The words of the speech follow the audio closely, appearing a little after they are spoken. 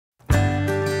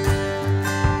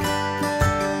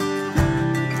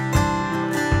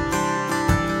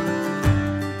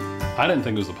I didn't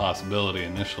think it was a possibility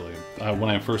initially. When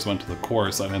I first went to the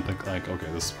course, I didn't think like, okay,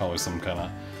 this is probably some kind of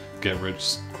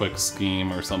get-rich-quick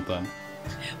scheme or something.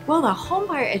 Well, the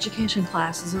homebuyer education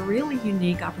class is a really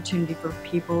unique opportunity for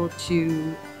people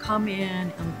to come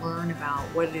in and learn about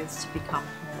what it is to become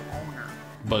a homeowner.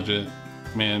 Budget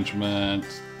management,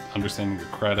 understanding your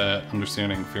credit,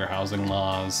 understanding fair housing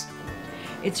laws.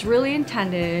 It's really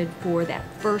intended for that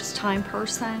first-time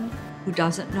person who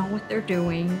doesn't know what they're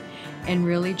doing and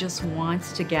really just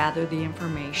wants to gather the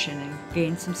information and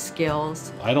gain some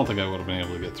skills. I don't think I would have been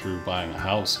able to get through buying a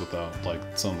house without like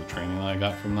some of the training that I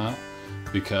got from that,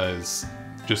 because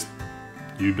just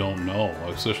you don't know,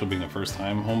 especially being a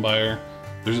first-time home buyer.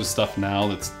 There's just stuff now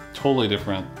that's totally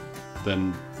different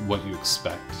than what you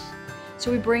expect.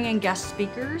 So we bring in guest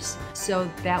speakers, so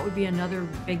that would be another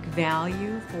big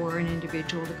value for an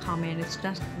individual to come in. It's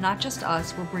not just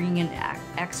us, we're bringing in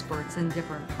experts in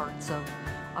different parts of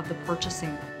the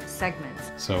purchasing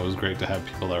segments. So it was great to have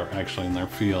people that are actually in their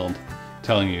field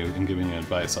telling you and giving you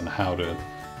advice on how to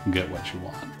get what you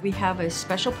want. We have a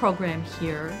special program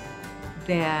here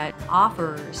that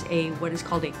offers what is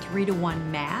called a 3-to-1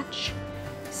 match.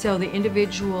 So the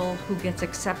individual who gets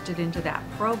accepted into that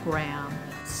program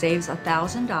saves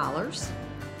 $1,000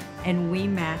 and we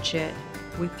match it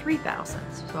with $3,000.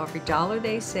 So every dollar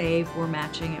they save, we're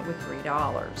matching it with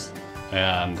 $3.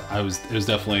 And it was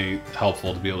definitely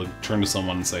helpful to be able to turn to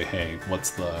someone and say, hey,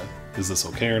 is this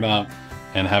okay or not?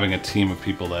 And having a team of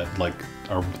people that like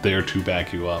are there to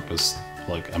back you up is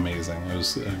like amazing. It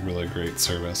was a really great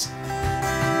service.